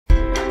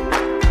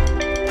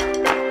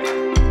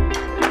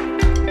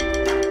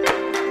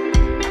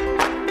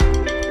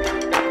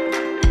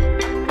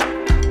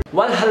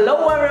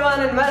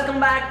everyone and welcome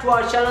back to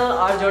our channel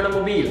RJ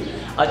Automobile,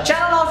 a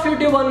channel of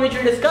YouTube on which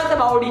we discuss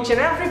about each and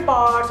every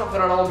parts of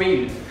an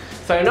automobile.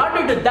 So in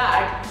order to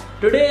that,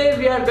 today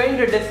we are going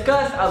to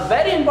discuss a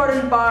very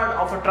important part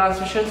of a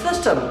transmission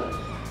system.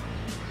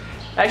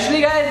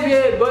 Actually guys,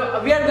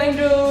 we are going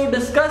to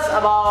discuss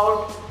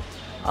about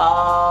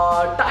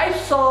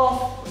types of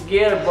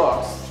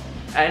gearbox,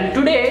 and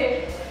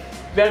today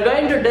we are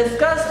going to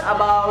discuss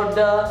about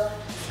the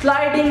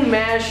sliding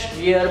mesh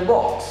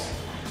gearbox.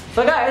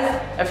 So guys,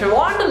 if you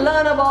want to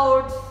learn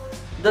about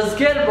this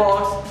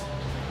gearbox,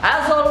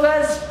 as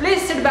always,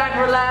 please sit back,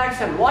 relax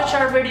and watch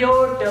our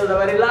video till the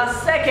very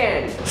last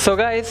second. So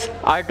guys,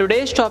 our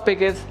today's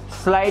topic is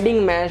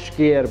sliding mesh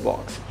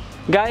gearbox.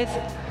 Guys,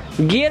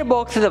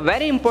 gearbox is a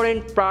very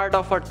important part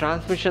of our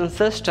transmission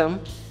system.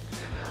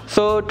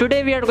 So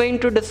today we are going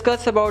to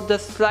discuss about the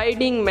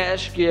sliding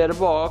mesh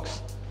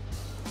gearbox.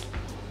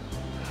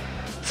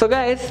 So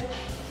guys,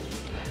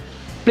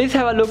 please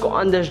have a look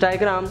on this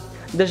diagram.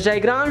 This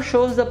diagram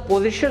shows the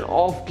position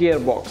of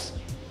gearbox.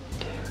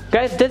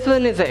 Guys, this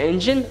one is the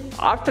engine,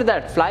 after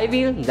that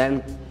flywheel,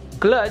 then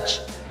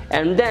clutch,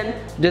 and then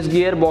this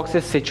gearbox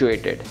is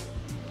situated.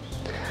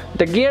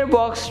 The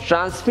gearbox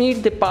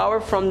transmits the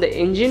power from the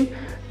engine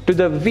to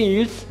the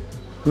wheels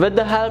with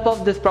the help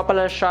of this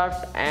propeller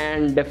shaft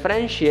and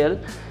differential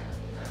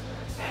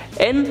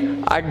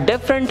in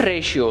different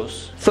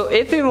ratios. So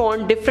if we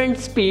want different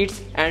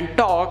speeds and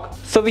torque,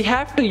 so we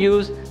have to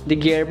use the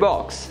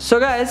gearbox. So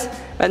guys,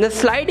 in the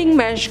sliding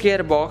mesh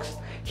gearbox,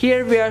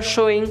 here we are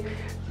showing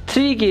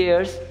 3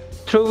 gears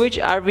through which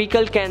our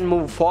vehicle can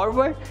move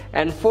forward,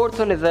 and fourth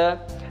one is a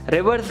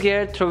reverse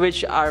gear through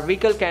which our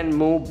vehicle can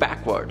move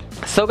backward.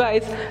 So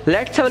guys,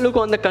 let's have a look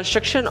on the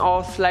construction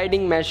of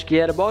sliding mesh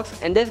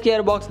gearbox. In this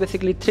gearbox,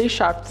 basically 3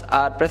 shafts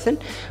are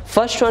present.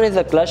 First one is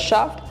a clutch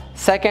shaft,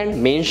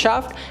 second main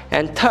shaft,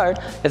 and third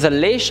is a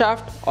lay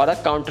shaft or a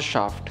counter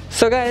shaft.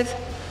 So guys,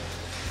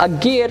 a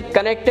gear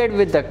connected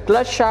with the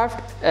clutch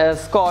shaft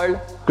is called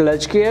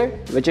clutch gear,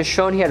 which is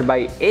shown here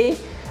by A,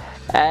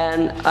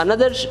 and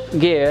another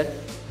gear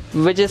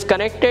which is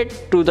connected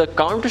to the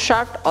counter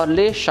shaft or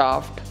lay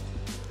shaft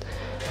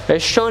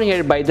is shown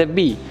here by the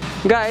B.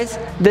 Guys,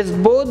 these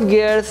both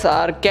gears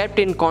are kept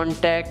in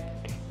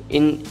contact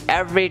in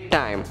every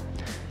time.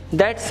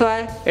 That's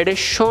why it is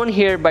shown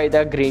here by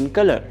the green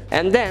color.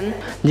 And then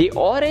the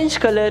orange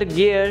color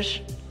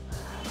gears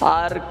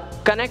are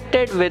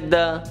connected with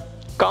the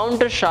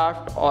counter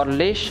shaft or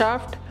lay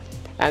shaft,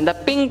 and the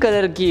pink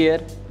color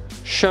gear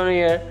shown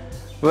here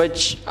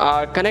which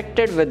are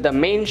connected with the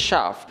main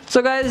shaft.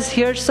 So guys,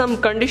 here some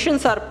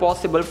conditions are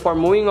possible for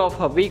moving of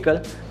a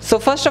vehicle. So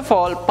first of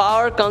all,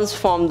 power comes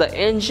from the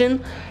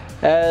engine,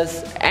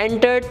 is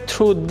entered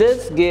through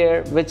this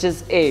gear which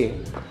is A,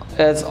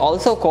 is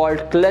also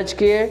called clutch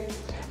gear,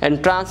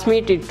 and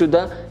transmitted to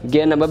the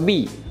gear number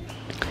B.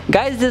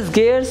 Guys, these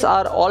gears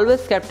are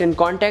always kept in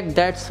contact,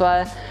 that's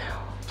why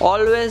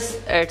always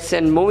it's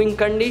in moving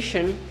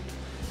condition,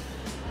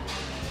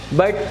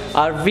 but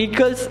our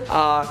vehicles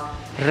are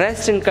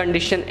rest in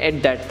condition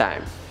at that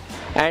time,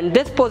 and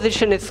this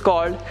position is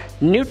called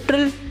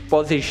neutral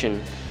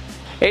position.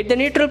 At the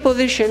neutral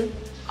position,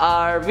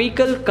 our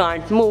vehicle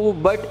can't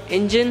move but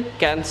engine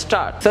can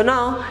start. So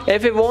now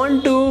if we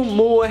want to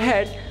move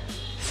ahead,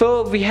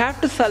 so we have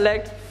to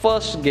select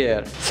first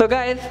gear. So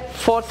guys,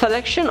 for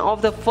selection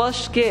of the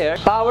first gear,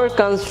 power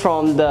comes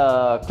from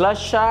the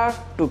clutch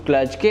shaft to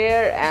clutch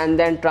gear and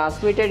then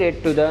transmitted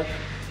it to the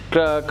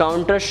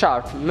counter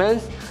shaft.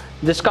 Means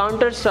this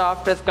counter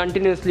shaft is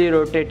continuously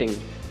rotating.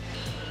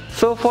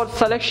 So for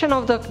selection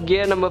of the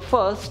gear number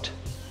first,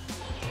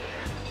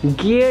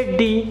 gear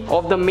D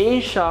of the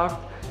main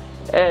shaft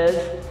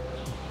is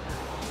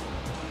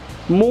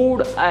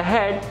moved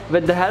ahead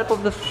with the help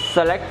of the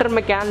selector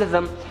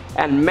mechanism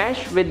and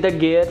mesh with the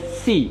gear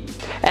C.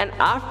 And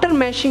after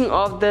meshing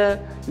of the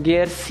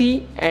gear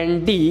C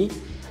and D,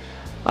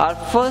 our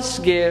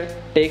first gear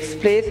takes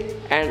place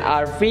and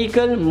our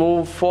vehicle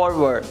move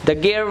forward. The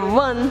gear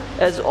 1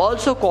 is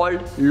also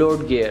called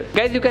load gear.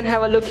 Guys, you can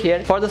have a look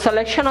here. For the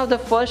selection of the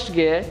first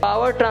gear,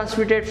 power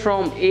transmitted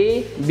from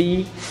A,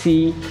 B,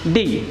 C,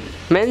 D.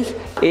 Means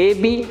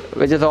A, B,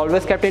 which is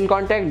always kept in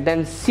contact,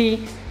 then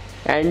C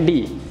and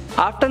D.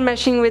 After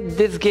meshing with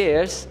these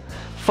gears,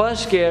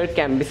 first gear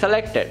can be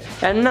selected.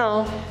 And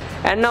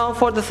now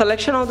for the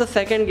selection of the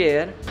second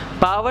gear,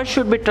 power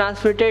should be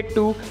transmitted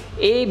to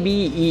A,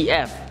 B, E,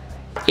 F.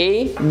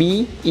 A,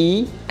 B,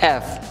 E,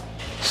 F.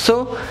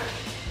 So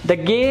the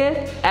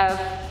gear F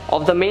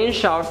of the main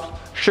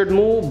shaft should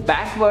move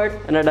backward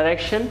in a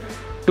direction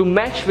to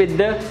match with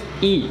the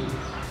E.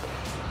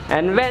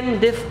 And when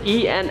this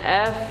E and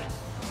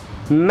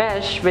F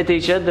mesh with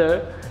each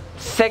other,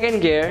 second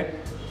gear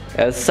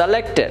is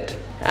selected.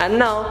 And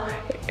now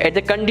at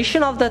the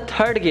condition of the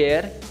third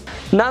gear,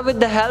 now with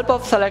the help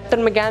of selector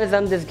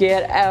mechanism, this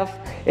gear F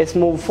is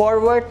moved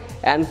forward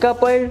and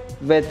coupled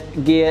with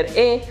gear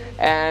A,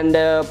 and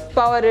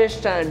power is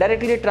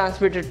directly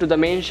transmitted to the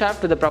main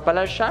shaft, to the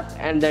propeller shaft,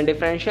 and then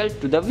differential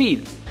to the wheel.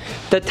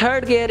 The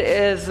third gear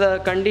is a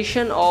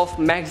condition of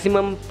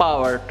maximum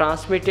power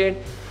transmitted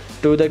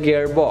to the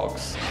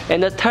gearbox.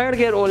 In the third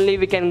gear only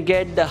we can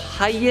get the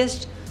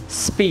highest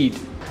speed.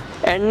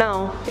 And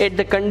now at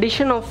the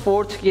condition of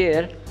fourth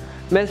gear,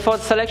 means for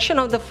selection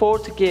of the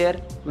fourth gear,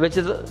 which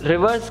is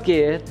reverse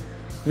gear,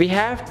 we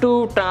have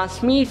to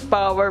transmit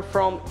power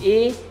from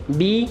A,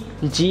 B,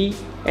 G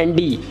and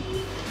D.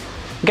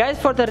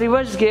 Guys, for the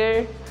reverse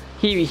gear,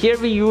 here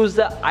we use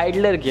the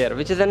idler gear,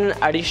 which is an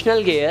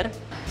additional gear.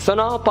 So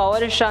now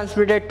power is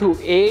transmitted to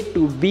A,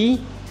 to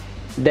B,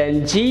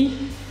 then G,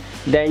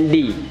 then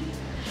D.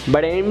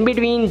 But in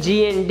between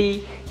G and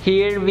D,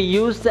 here we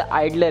use the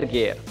idler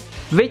gear,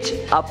 which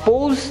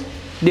opposes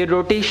the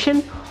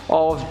rotation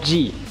of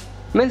G.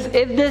 Means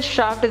if this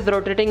shaft is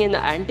rotating in the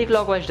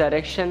anti-clockwise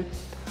direction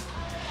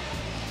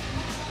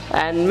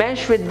and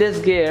mesh with this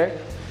gear,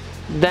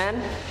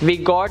 then we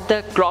got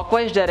the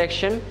clockwise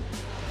direction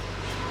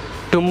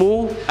to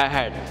move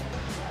ahead.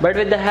 But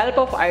with the help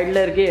of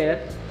idler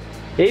gear,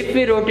 if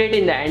we rotate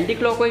in the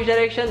anti-clockwise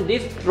direction,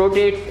 this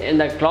rotates in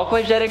the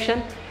clockwise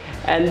direction,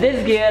 and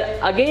this gear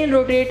again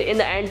rotates in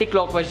the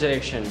anti-clockwise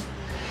direction.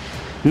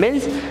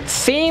 Means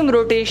same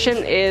rotation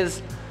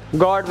is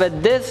got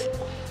with this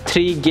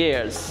 3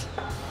 gears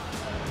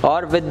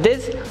or with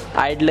this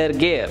idler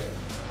gear.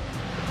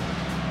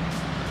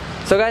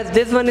 So guys,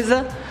 this one is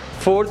a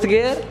fourth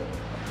gear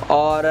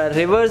or a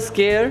reverse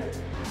gear.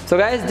 So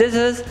guys, this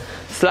is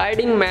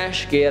sliding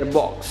mesh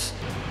gearbox.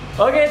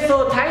 Okay,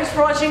 so thanks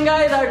for watching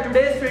guys our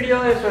today's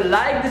video. If you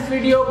like this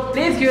video,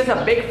 please give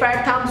us a big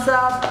fat thumbs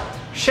up,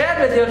 share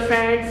with your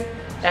friends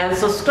and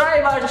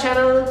subscribe our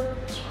channel.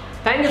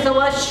 Thank you so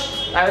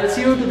much. I will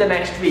see you to the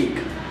next week.